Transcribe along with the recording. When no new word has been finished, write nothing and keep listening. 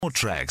More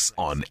tracks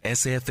on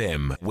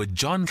SFM with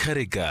John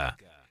Gericka.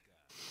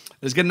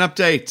 Let's get an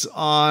update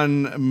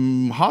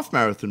on half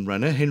marathon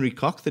runner Henry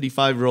Koch,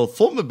 35-year-old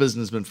former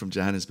businessman from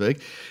Johannesburg,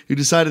 who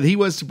decided he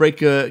was to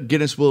break a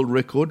Guinness World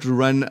Record to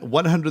run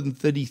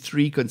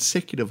 133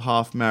 consecutive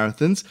half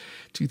marathons,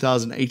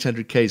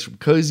 2,800 Ks from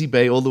Cozy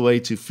Bay all the way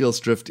to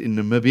Fieldsdrift in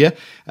Namibia.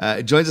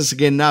 Joins us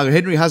again now.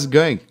 Henry, how's it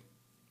going?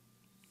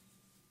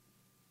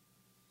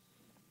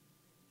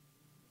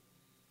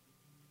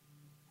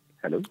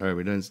 Hello. All right,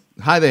 we're doing.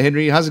 Hi there,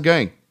 Henry. How's it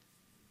going?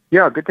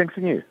 Yeah, good. Thanks,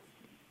 and you?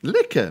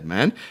 Liquor,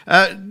 man.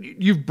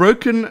 You've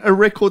broken a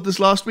record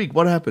this last week.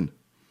 What happened?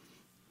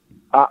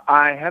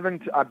 I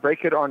haven't. I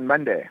break it on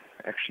Monday,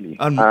 actually.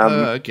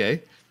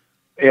 Okay.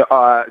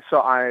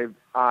 So I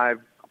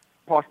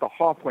passed the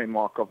halfway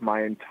mark of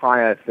my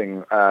entire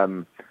thing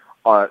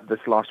this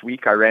last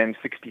week. I ran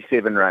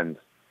 67 runs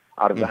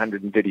out of the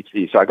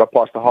 133. So I got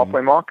past the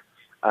halfway mark.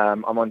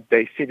 I'm on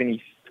day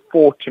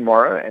 74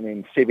 tomorrow, and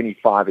then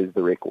 75 is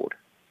the record.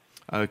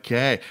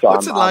 Okay. So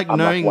What's it like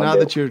knowing now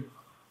that you're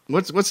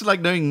What's it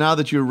like knowing now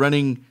that you're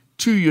running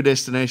to your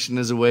destination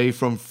as away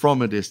from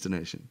a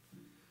destination?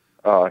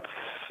 Oh,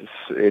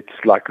 it's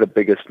like the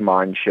biggest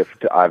mind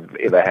shift I've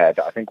ever had.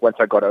 I think once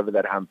I got over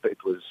that hump,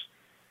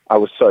 I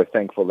was so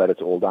thankful that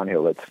it's all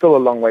downhill. It's still a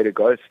long way to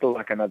go. It's still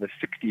like another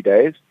 60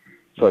 days.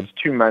 So it's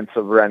 2 months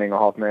of running a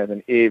half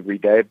marathon every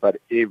day,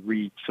 but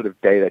every sort of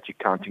day that you're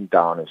counting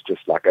down is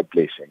just like a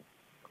blessing.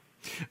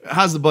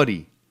 How's the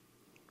body?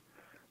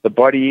 The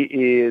body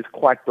is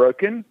quite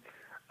broken.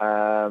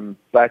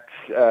 But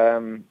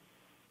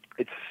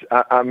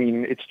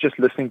it's just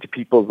listening to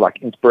people's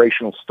like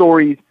inspirational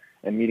stories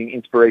and meeting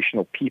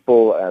inspirational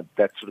people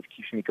that sort of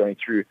keeps me going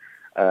through.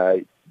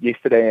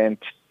 Yesterday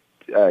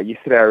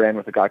I ran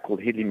with a guy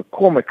called Hedley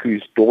McCormick,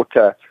 whose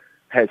daughter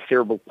has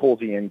cerebral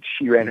palsy, and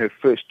she ran her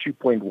first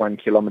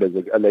 2.1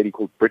 kilometers. A lady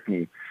called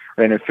Brittany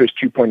ran her first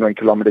 2.1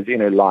 kilometers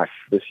in her life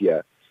this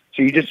year.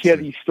 So you just hear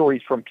these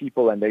stories from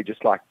people, and they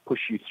just like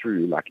push you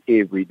through like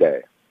every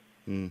day.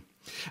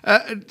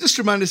 Just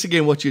remind us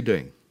again what you're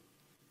doing.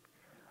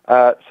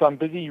 So I'm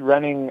busy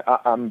running.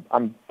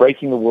 I'm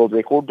breaking the world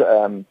record.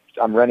 I'm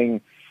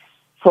running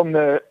from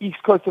the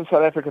east coast of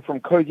South Africa, from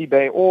Cozy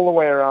Bay all the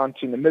way around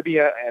to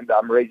Namibia, and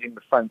I'm raising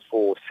the funds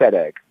for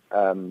SADAG.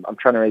 I'm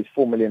trying to raise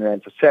 4 million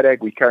rand for SADAG.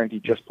 We currently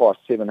just passed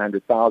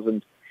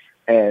 700,000,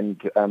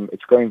 and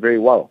it's going very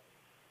well.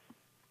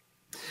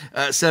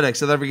 SADAG,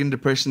 South African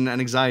Depression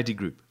and Anxiety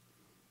Group.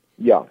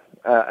 Yeah,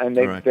 and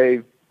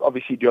they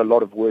obviously do a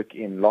lot of work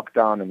in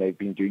lockdown, and they've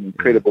been doing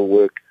incredible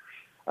work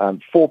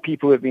for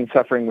people who have been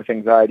suffering with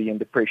anxiety and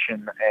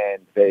depression,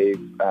 and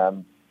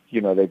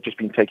they've just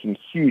been taking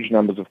huge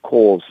numbers of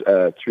calls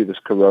through this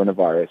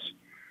coronavirus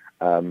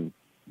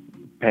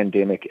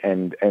pandemic,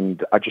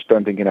 and I just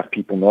don't think enough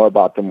people know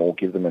about them or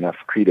give them enough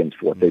credence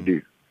for what they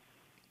do.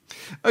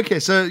 Okay,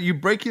 so you're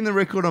breaking the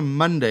record on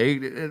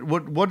Monday.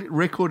 What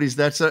record is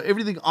that? So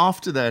everything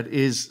after that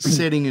is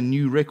setting a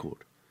new record.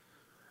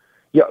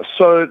 Yeah,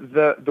 so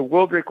the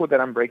world record that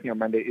I'm breaking on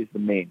Monday is the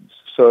men's.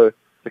 So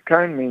the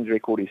current men's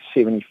record is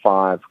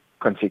 75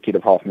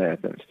 consecutive half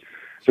marathons.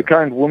 The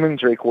current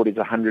women's record is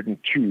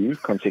 102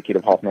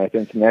 consecutive half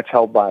marathons, and that's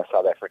held by a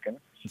South African.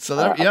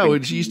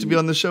 She used to be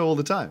on the show all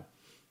the time.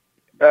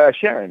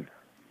 Sharon.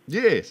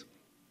 Yes.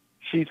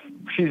 She's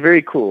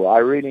very cool. I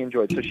really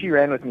enjoyed it. So she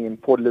ran with me in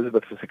Port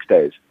Elizabeth for 6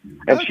 days,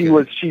 and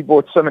she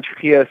bought so much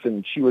fierce,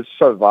 and she was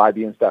so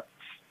vibey and stuff.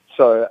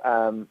 So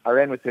I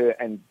ran with her,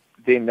 and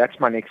then that's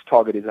my next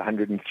target is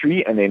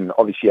 103, and then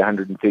obviously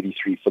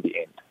 133 for the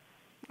end.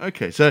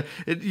 Okay, so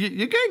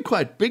you're going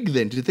quite big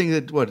then. Do you think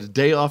that a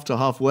day after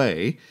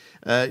halfway,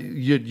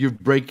 you're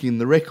breaking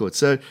the record?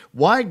 So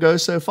why go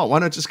so far? Why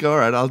not just go? All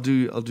right, I'll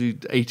do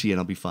 80 and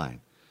I'll be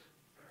fine.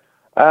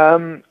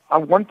 I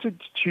wanted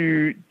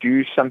to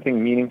do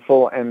something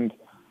meaningful, and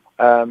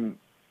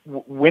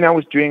when I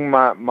was doing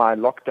my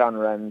lockdown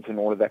runs and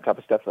all of that type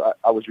of stuff,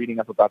 I was reading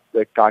up about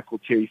the guy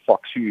called Terry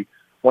Fox who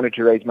wanted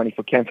to raise money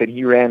for cancer, and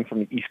he ran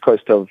from the east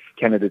coast of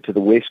Canada to the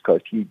west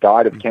coast. He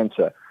died of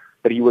cancer,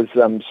 but he was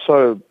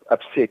so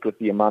upset with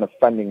the amount of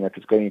funding that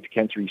was going into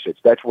cancer research.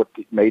 That's what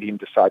made him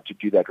decide to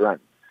do that run.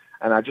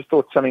 And I just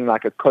thought something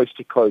like a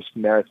coast-to-coast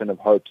marathon of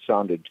hope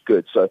sounded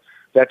good. So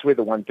that's where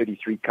the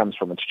 133 comes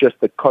from. It's just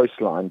the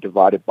coastline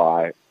divided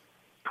by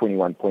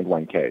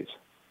 21.1 Ks.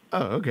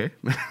 Oh, okay.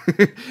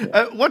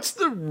 What's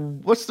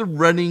the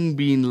running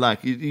been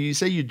like? You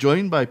say you're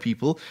joined by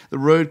people, the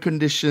road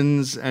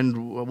conditions,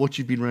 and what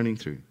you've been running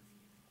through.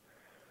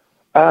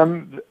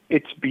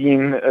 It's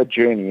been a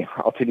journey,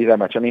 I'll tell you that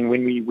much. I mean,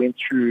 when we went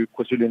through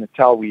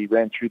KwaZulu-Natal, we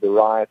ran through the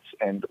riots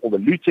and all the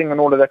looting and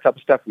all of that type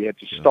of stuff. We had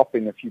to stop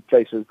in a few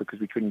places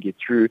because we couldn't get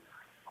through.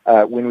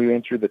 When we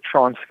went through the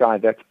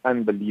Transkei, that's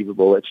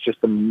unbelievable. It's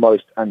just the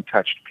most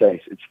untouched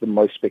place. It's the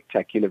most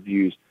spectacular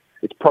views.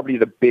 It's probably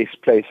the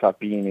best place I've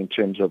been in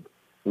terms of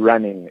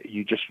running.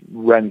 You just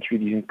run through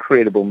these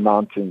incredible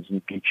mountains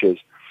and beaches.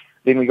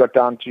 Then we got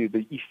down to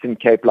the Eastern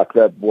Cape, like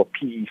the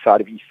PE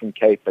side of Eastern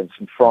Cape and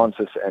St.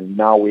 Francis, and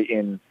now we're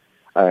in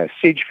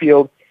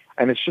Sedgefield.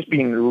 And it's just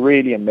been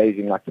really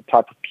amazing, like the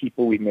type of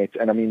people we met.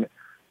 And I mean,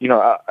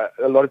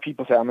 a lot of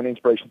people say I'm an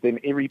inspiration. Then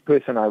every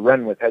person I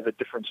run with has a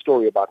different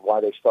story about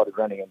why they started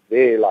running. And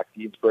they're like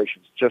the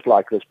inspirations, just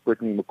like this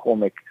Brittany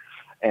McCormick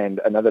and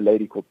another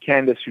lady called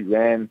Candace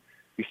who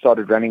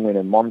started running when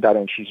her mom died,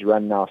 and she's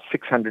run now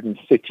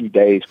 630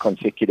 days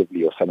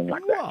consecutively or something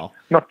like that. Wow.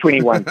 Not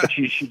 21, but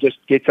she just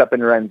gets up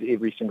and runs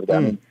every single day. I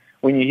mean,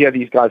 when you hear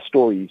these guys'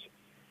 stories,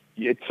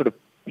 it's sort of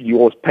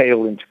yours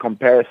pale into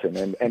comparison,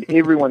 and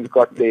everyone's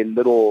got their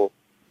little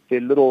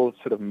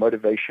sort of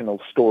motivational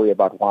story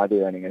about why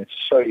they're running, and it's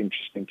so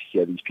interesting to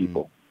hear these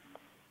people.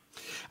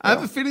 I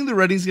have a feeling the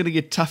running's going to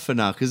get tougher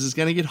now because it's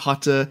going to get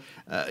hotter.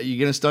 You're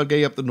going to start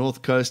going up the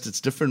north coast.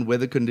 It's different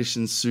weather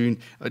conditions soon.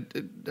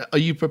 Are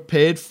you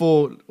prepared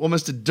for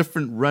almost a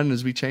different run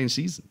as we change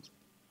seasons?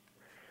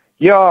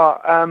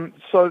 Yeah.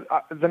 So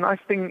the nice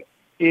thing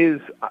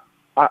is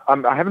I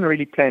haven't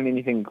really planned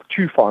anything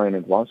too far in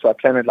advance. So I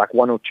plan it like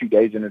 1 or 2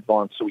 days in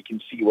advance so we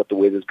can see what the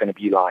weather's going to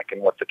be like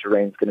and what the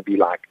terrain's going to be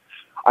like.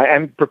 I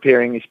am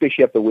preparing,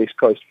 especially up the west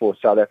coast, for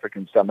South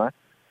African summer.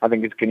 I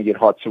think it's going to get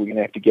hot, so we're going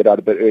to have to get out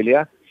a bit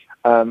earlier.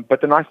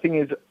 But the nice thing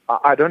is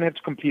I don't have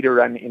to complete a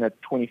run in a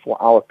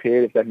 24-hour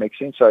period, if that makes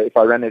sense. So if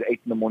I run at 8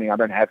 in the morning, I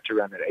don't have to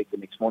run at 8 the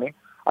next morning.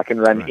 I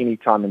can run any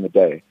time in the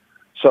day.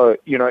 So,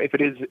 if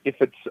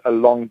it's a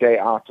long day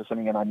out or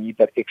something and I need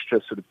that extra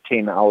sort of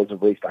 10 hours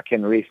of rest, I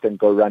can rest and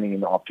go running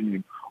in the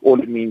afternoon. All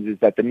it means is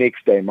that the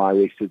next day my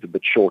rest is a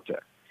bit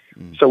shorter.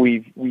 So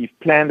we've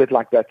planned it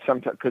like that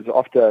sometimes, because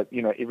after,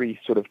 every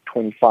sort of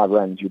 25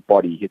 runs, your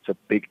body hits a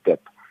big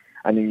dip.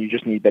 And then you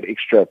just need that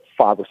extra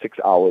 5 or 6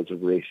 hours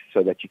of rest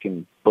so that you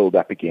can build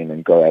up again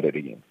and go at it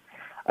again.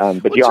 I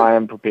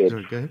am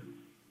prepared.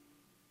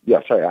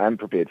 Sorry, I am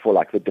prepared for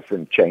like the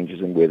different changes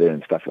in weather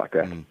and stuff like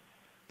that.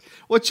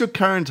 What's your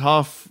current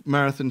half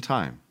marathon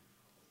time?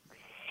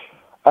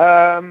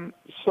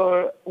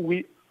 So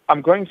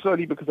I'm going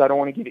slowly because I don't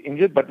want to get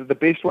injured, but the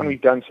best one we've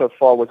done so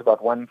far was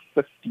about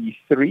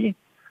 1:53.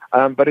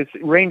 But it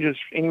ranges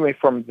anywhere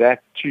from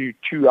that to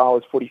 2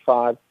 hours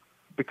 45.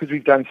 Because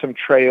we've done some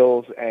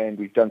trails and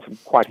we've done some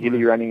quite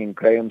hilly running in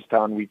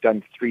Grahamstown, we've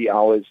done 3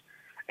 hours,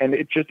 and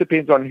it just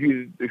depends on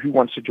who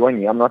wants to join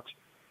me. I'm not,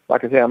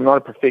 like I say, I'm not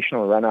a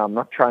professional runner. I'm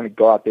not trying to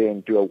go out there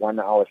and do a 1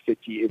 hour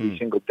 50 every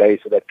single day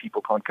so that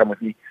people can't come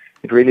with me.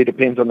 It really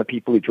depends on the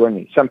people who join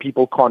me. Some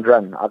people can't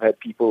run. I've had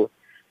people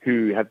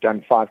who have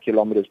done 5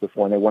 kilometers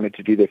before and they wanted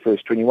to do their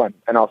first 21,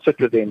 and I'll sit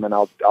with them and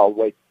I'll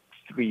wait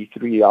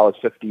 3 hours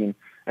 15.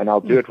 And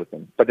I'll do it with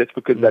them. But it's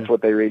because that's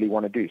what they really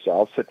want to do. So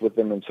I'll sit with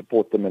them and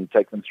support them and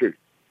take them through.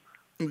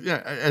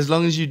 Yeah, as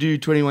long as you do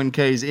 21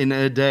 Ks in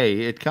a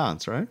day, it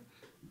counts, right?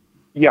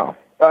 Yeah.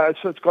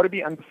 So it's got to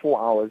be under 4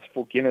 hours.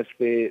 For Guinness,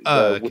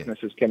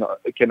 witnesses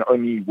can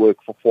only work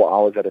for 4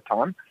 hours at a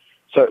time.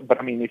 So, but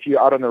I mean, if you're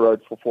out on the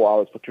road for 4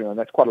 hours for 21,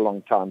 that's quite a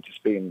long time to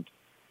spend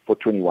for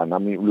 21. I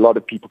mean, a lot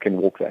of people can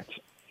walk that.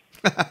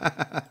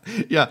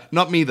 Yeah,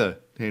 not me though,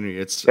 Henry.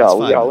 It's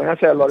fine. Yeah, when I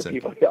say a lot of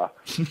people, yeah.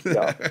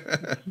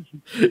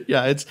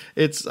 Yeah,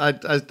 it's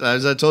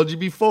as I told you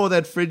before,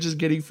 that fridge is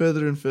getting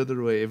further and further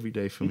away every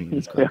day for me.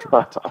 It's quite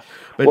dramatic.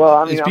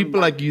 But it's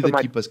people like you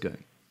that keep us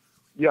going.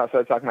 Yeah, so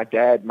it's like my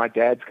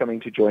dad's coming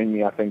to join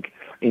me, I think,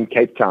 in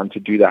Cape Town to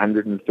do the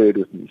 103rd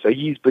with me. So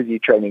he's busy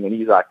training, and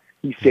he's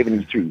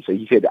 73, so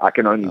he said I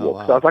can only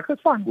walk. So I was like,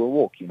 that's fine, we'll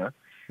walk, Yeah.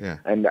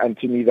 And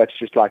to me, that's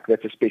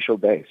a special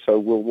day. So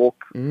we'll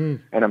walk, and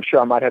I'm sure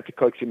I might have to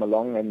coax him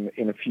along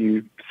in a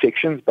few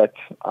sections, but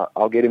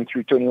I'll get him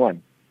through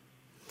 21.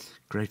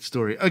 Great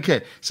story.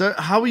 Okay, so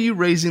how are you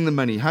raising the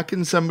money? How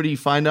can somebody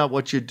find out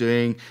what you're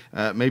doing,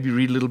 maybe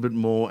read a little bit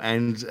more,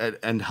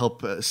 and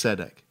help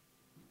SADAG?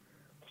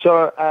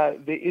 So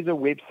there is a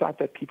website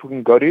that people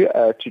can go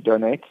to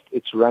donate.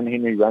 It's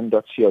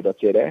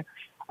runhenryrun.co.za.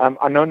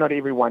 I know not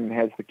everyone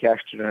has the cash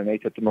to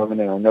donate at the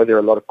moment, and I know there are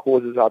a lot of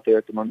causes out there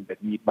at the moment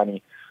that need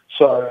money.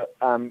 So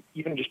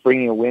even just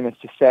bringing awareness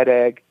to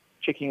SADAG,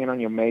 checking in on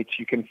your mates.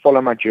 You can follow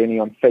my journey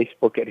on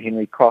Facebook at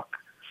Henry Koch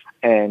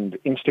and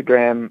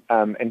Instagram,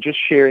 and just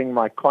sharing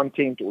my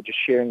content or just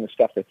sharing the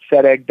stuff that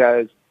SADAG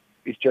does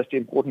is just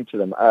important to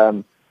them.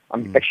 I'm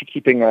actually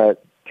keeping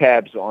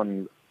tabs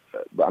on,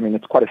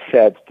 it's quite a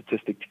sad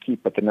statistic to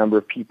keep, but the number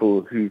of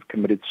people who've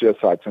committed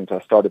suicide since I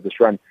started this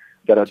run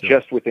that are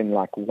just within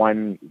like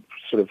one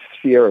sort of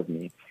sphere of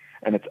me,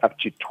 and it's up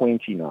to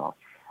 20 now.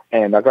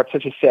 And I got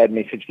such a sad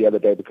message the other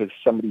day because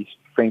somebody's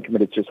friend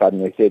committed suicide,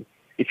 and they said,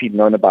 if he'd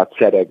known about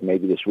SADAG,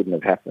 maybe this wouldn't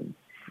have happened.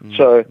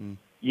 So,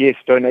 yes,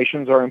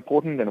 donations are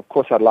important, and of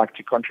course I'd like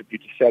to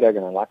contribute to SADAG,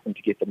 and I'd like them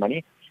to get the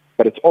money,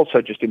 but it's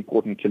also just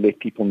important to let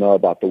people know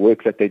about the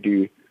work that they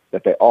do,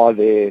 that they are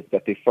there,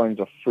 that their phones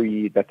are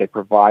free, that they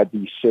provide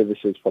these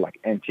services for like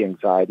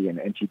anti-anxiety and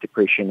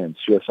anti-depression and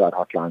suicide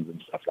hotlines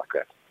and stuff like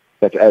that.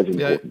 That's as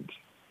important.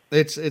 Yeah,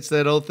 it's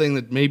that old thing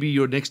that maybe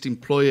your next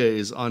employer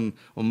is on,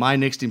 or my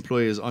next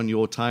employer is on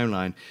your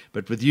timeline.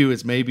 But with you,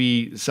 it's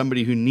maybe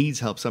somebody who needs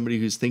help, somebody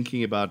who's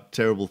thinking about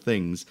terrible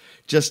things,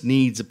 just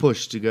needs a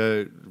push to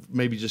go,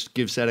 maybe just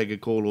give SADAG a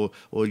call,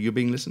 or you're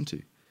being listened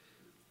to.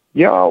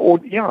 Yeah,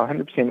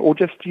 100%. Or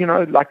just,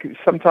 like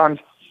sometimes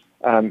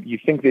you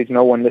think there's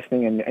no one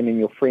listening, and then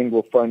your friend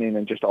will phone in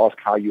and just ask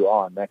how you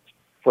are. And that's,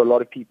 for a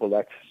lot of people,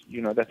 that's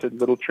a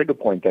little trigger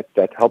point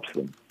that helps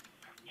them.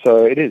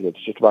 So it's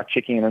just about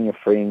checking in on your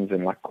friends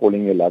and like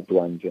calling your loved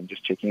ones and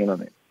just checking in on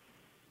them.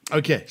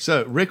 Okay,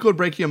 so record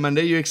breaking on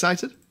Monday. You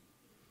excited?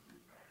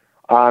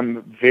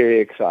 I'm very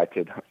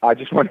excited. I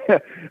just want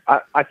to,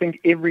 I think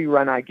every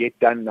run I get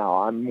done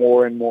now, I'm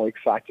more and more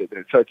excited.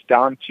 So it's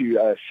down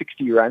to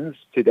 60 runs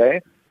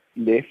today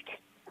left.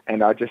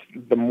 And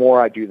the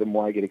more I do, the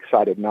more I get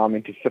excited. Now I'm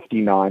into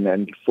 59.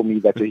 And for me,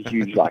 that's a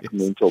huge Yes.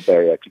 mental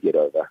barrier to get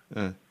over.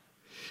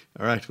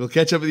 All right. We'll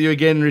catch up with you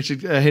again,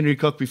 Richard Henry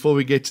Koch, before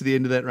we get to the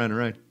end of that run. All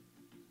right.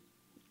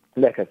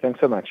 Lekker. Thanks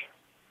so much.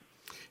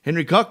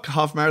 Henry Koch,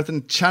 half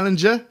marathon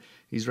challenger.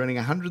 He's running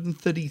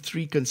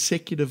 133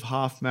 consecutive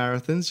half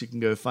marathons. You can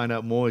go find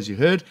out more, as you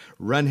heard.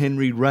 Run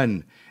Henry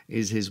Run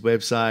is his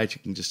website.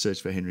 You can just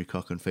search for Henry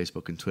Koch on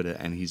Facebook and Twitter,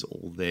 and he's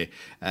all there.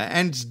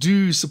 And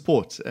do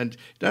support. And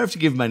don't have to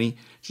give money.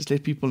 Just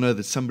let people know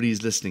that somebody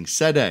is listening.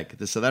 SADAG,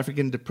 the South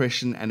African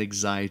Depression and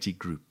Anxiety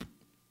Group.